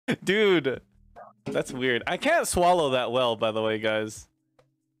Dude, that's weird. I can't swallow that well, by the way, guys.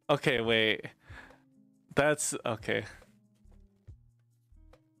 Okay, wait. That's okay.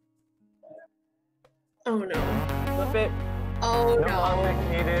 Oh no. Flip it. Oh no.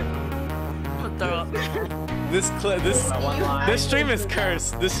 This stream is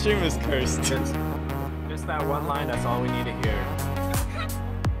cursed. This stream is cursed. Just that one line, that's all we need to hear.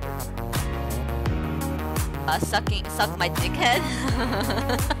 Suck my dickhead.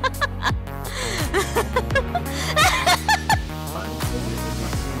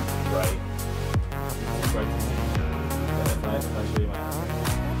 Right.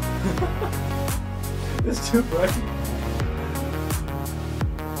 It's too bright.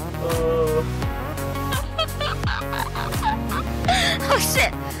 Oh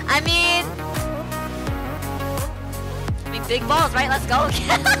shit. I mean, big balls, right? Let's go.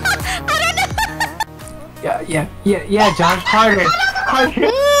 I don't know. Yeah, John. Harder.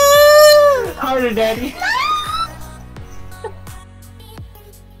 Harder, Daddy.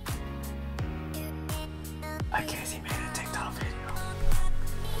 I can't see made a TikTok video.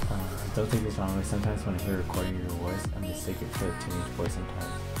 Don't take this wrong way. Sometimes when I hear recording your voice, I mistake it for a teenage boy sometimes.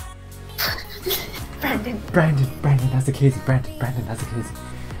 Brandon, that's a Casey. Brandon, that's a Casey.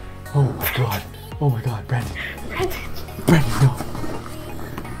 Oh my god, Brandon. Brandon, no.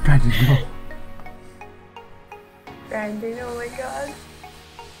 Brandon, no. Brandon, oh my god.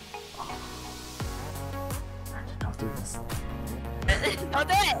 Brandon, don't do this. Don't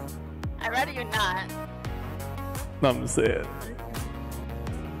do it! I'd rather you not. I'm gonna say it.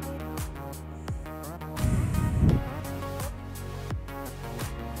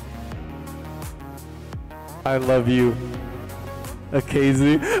 I love you,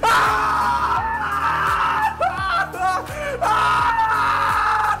 Akazi.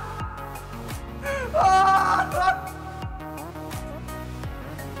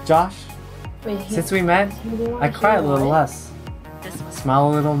 Josh, Wait, since we met, I cry a little less. Smile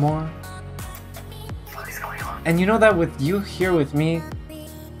a little more. What is going on? And you know that with you here with me,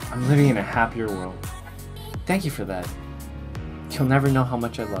 I'm living in a happier world. Thank you for that. You'll never know how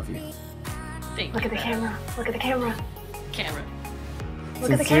much I love you. Look at the camera. Look at the camera.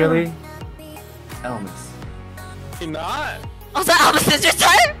 Look Sincerely, at the camera. Elmas. You're not. Oh, so Elvis is your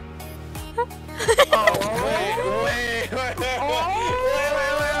turn? Oh, wait.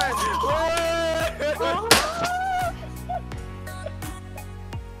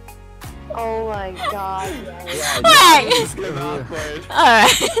 Oh my god. It's getting awkward.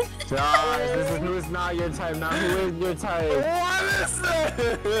 Alright. Josh, this is who is not your type, not who is your type. What is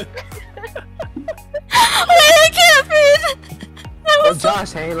this? Wait, I can't breathe. Oh,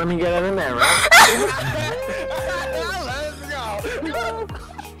 Josh, hey, let me get it in there, right? Let's go.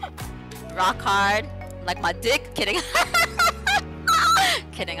 Rock hard. Like my dick. Kidding.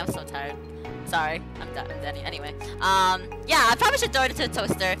 Kidding, I'm so tired. Sorry, I'm done. Anyway, yeah, I probably should throw it into the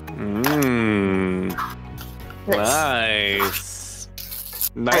toaster. Nice.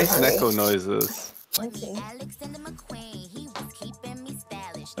 Nice Neko noises.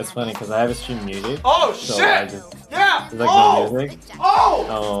 That's funny because I have a stream muted. Oh so shit! I just, Yeah! there's like no music. Oh!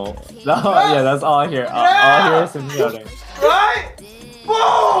 Oh. No, yeah, that's all I hear. All I hear is him shouting. Right?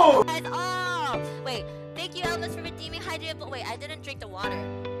 Boom! Guys, oh! Wait, thank you, Elvis, for redeeming hydrated. But wait, I didn't drink the water.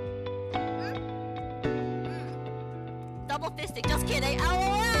 Double fisting, just kidding.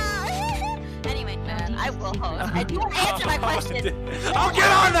 Anyway, man, I will host. I do answer my question. I'll get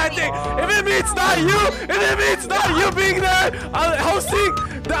on that thing. If it means not you being there, hosting,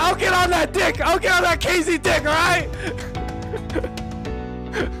 I'll get on that dick. I'll get on that Casey dick, alright?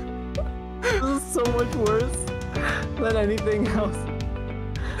 This is so much worse than anything else.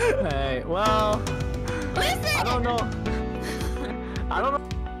 Hey, well, Listen! I don't know.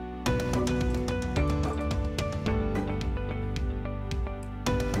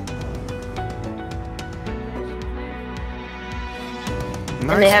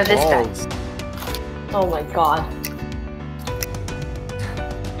 Nice And they have this guy. balls. Oh my god.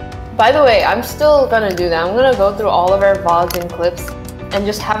 By the way, I'm still gonna do that. I'm gonna go through all of our VODs and clips and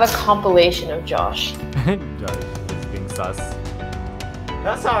just have a compilation of Josh. Josh is being sus.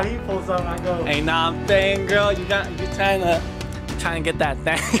 That's how he pulls up and I go. Hey, nah, thing, girl, you're trying to get that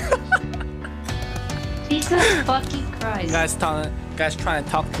thing. Jesus fucking Christ. Guys trying to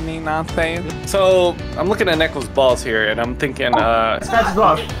talk to me, nah, thing. So I'm looking at Neko's balls here, and I'm thinking, Scratch his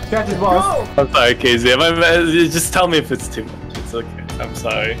balls. Scratch his balls. I'm sorry, Casey. Just tell me if it's too much. It's okay. I'm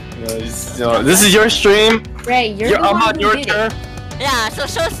sorry. This is your stream. Ray, you're the I'm one on who your did turn. Yeah, so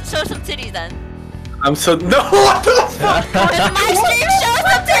show some titties then. I'm so no. What the fuck? It's my stream, show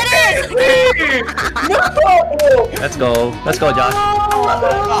some titties! No! Let's go, Josh.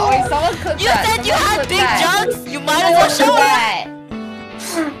 clip You that. said you Someone had clip big that. jugs. You might as well show it.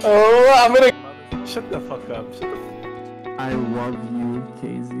 Oh, I'm gonna. Shut the fuck up. Shut the fuck I love you,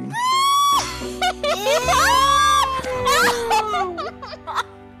 Casey.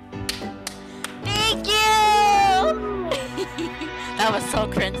 Thank you. That was so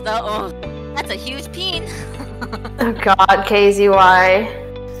cringe though. Oh, that's a huge peen. Oh god, KZY.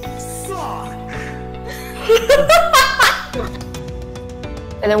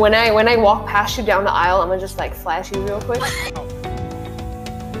 And then when I walk past you down the aisle, I'm gonna just like flash you real quick.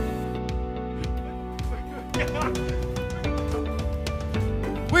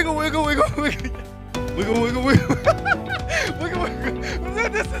 Wiggle, wiggle, wiggle, wiggle. Wiggle, wiggle, wiggle. Wiggle, wiggle.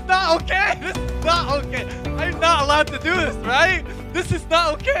 This is not okay. This is not okay. I'm not allowed to do this, right? This is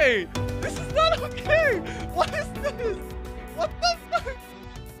not okay. This is not okay. What is this? What the fuck?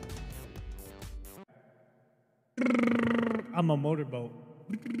 I'm a motorboat.